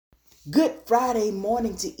Good Friday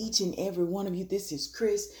morning to each and every one of you. This is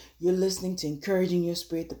Chris. You're listening to Encouraging Your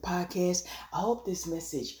Spirit, the podcast. I hope this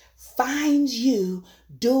message finds you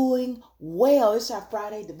doing well. It's our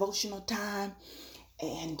Friday devotional time,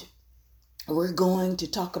 and we're going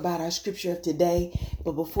to talk about our scripture of today.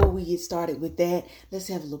 But before we get started with that, let's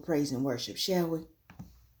have a little praise and worship, shall we?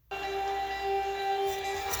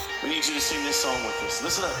 We need you to sing this song with us.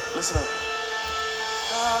 Listen up, listen up.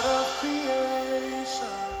 God of creation,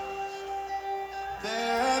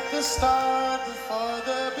 there at the start, before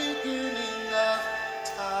the beginning of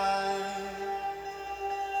time.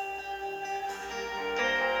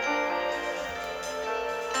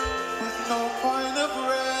 With no point of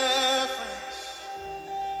reference,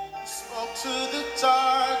 you spoke to the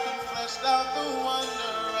dark and fleshed out the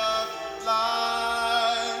wonder of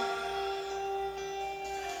life.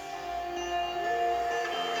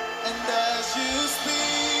 And as you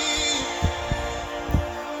speak,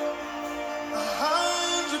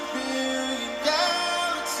 100 billion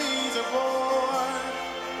galaxies are born.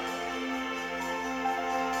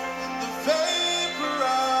 The vapor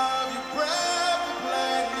of your breath, the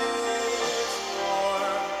planets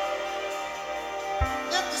form.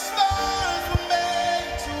 If the stars were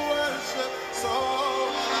made to worship, so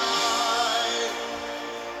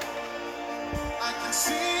I can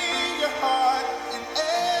see your heart in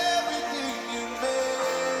everything you made.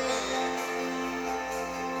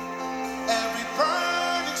 Every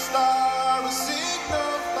burning star will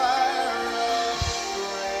signal fire of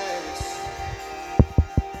grace.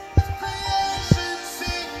 Creation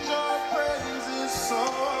sings your praises, so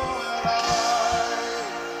alive.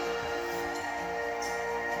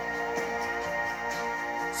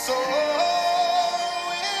 So will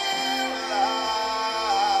I.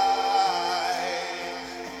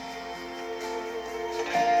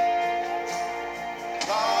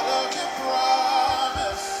 God of your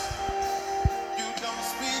promise, you don't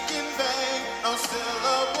speak in vain, no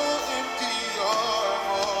syllable empty or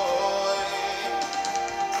void.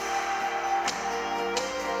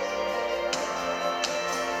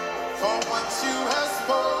 For once you have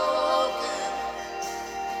spoken,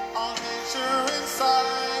 all nature and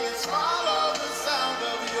science follow the sound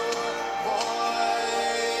of your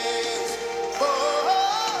voice.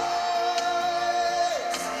 Voice.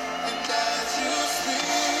 And as you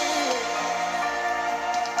speak,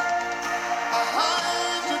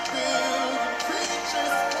 100 billion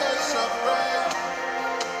creatures catch your breath,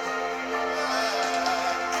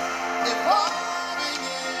 evolving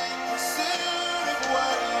in pursuit of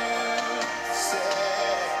what you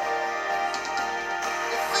said.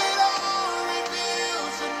 If it all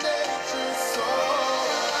reveals your nature so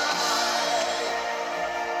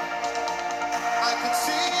I can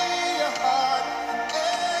see your heart in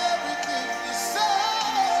everything you say.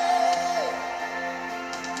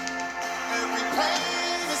 Every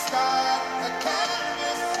pain is got a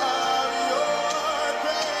canvas of your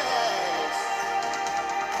grace.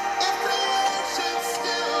 If creation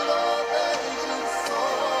still obeys you, so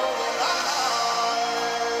will I.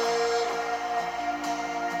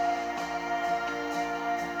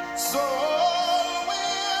 So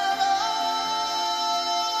will I.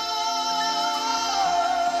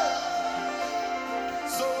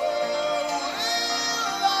 So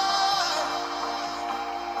will I.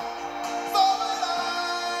 So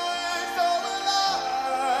will I.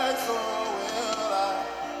 So will I.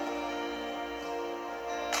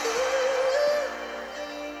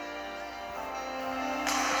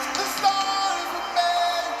 The stars were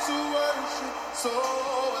made to worship, so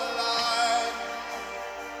will I.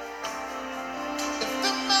 If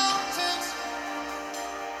the mountains,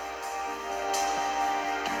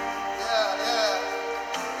 yeah, yeah.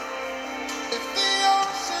 If the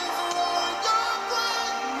oceans roar your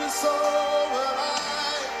greatness, so will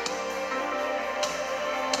I.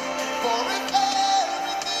 For if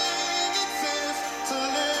everything exists to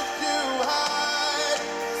lift you high,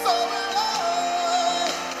 so will I.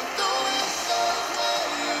 If the wind goes where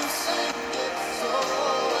you sing it, so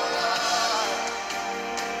will I.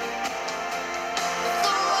 If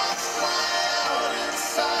the rocks cry out in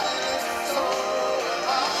silence, so will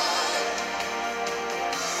I.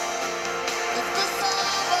 If the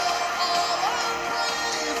sound of all our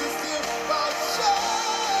praise is still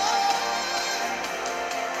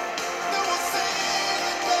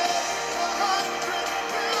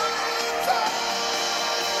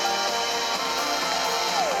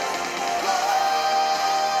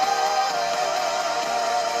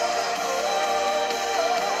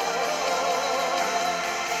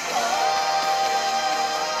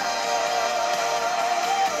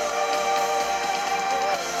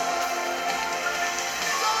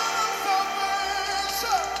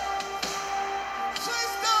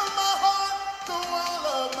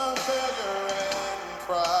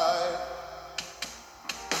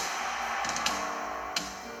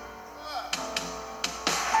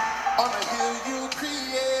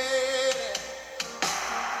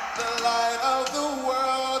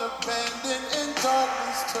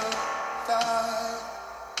to die.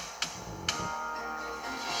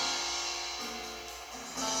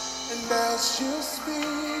 And as you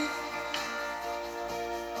speak,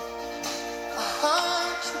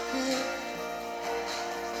 100 feet.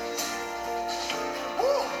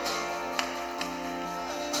 Woo!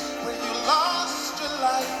 When you lost your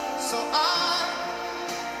life, so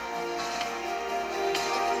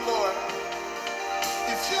Lord,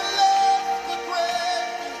 if you left the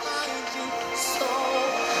grave behind you, so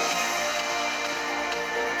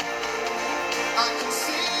I can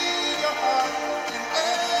see your heart in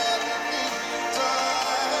everything you've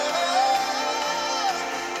done.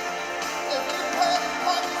 Every breath,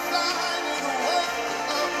 part design is a work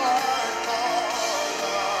of art,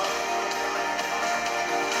 Lord.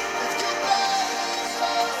 If you gave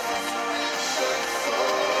yourself to surrender, so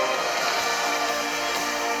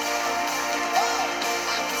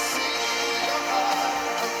I can see your heart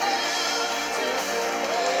a different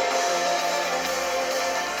way.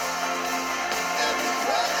 Every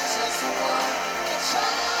precious one, a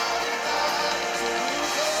child you died to you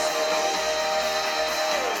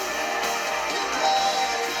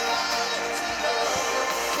gave your life to love your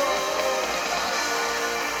soul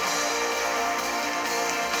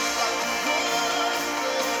like you would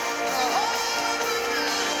with a heart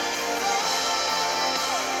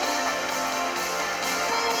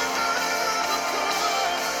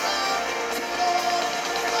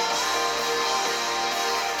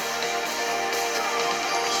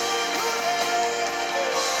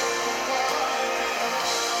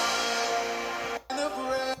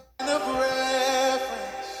and of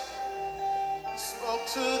reverence. Spoke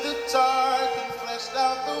to the dark and fleshed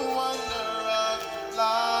out the wonder of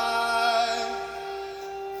life.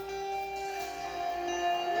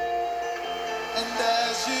 And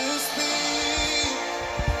as you speak,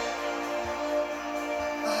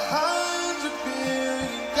 100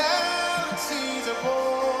 billion galaxies are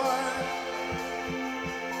born.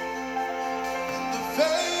 The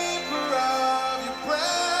vapor of your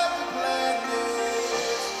breath, the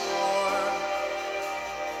planets form.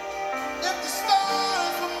 If the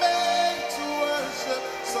stars were made to worship,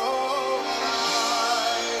 so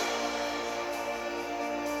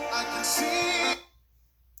I can see.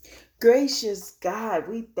 Gracious God,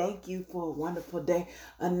 we thank you for a wonderful day.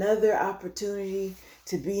 Another opportunity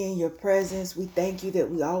to be in your presence. We thank you that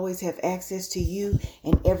we always have access to you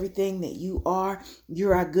and everything that you are.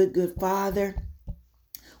 You're our good, good Father.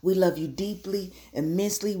 We love you deeply,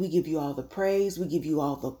 immensely. We give you all the praise. We give you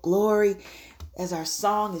all the glory. As our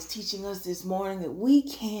song is teaching us this morning, that we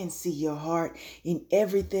can see your heart in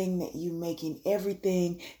everything that you make, in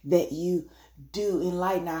everything that you do.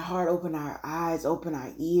 Enlighten our heart, open our eyes, open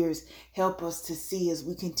our ears. Help us to see as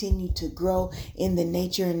we continue to grow in the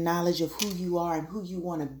nature and knowledge of who you are and who you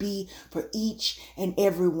want to be for each and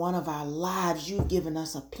every one of our lives. You've given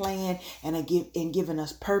us a plan and given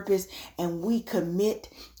us purpose, and we commit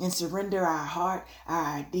and surrender our heart, our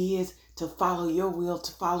ideas, to follow your will,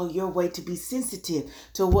 to follow your way, to be sensitive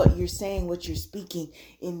to what you're saying, what you're speaking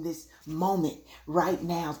in this moment right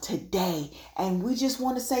now, today. And we just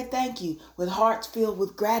want to say thank you with hearts filled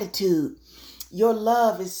with gratitude. Your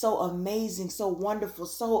love is so amazing, so wonderful,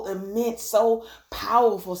 so immense, so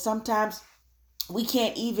powerful. Sometimes we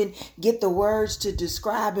can't even get the words to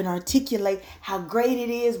describe and articulate how great it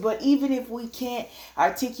is. But even if we can't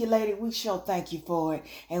articulate it, we shall thank you for it.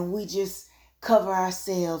 And we just cover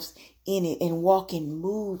ourselves in it and walk and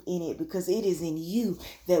move in it, because it is in you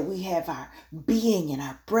that we have our being and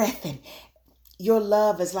our breath. And your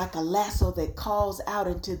love is like a lasso that calls out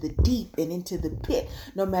into the deep and into the pit.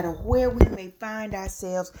 No matter where we may find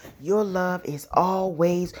ourselves, your love is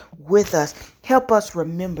always with us. Help us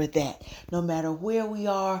remember that. No matter where we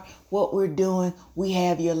are, what we're doing, we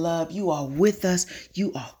have your love. You are with us.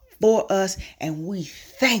 You are for us. And we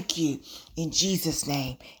thank you. In Jesus'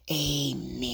 name, amen.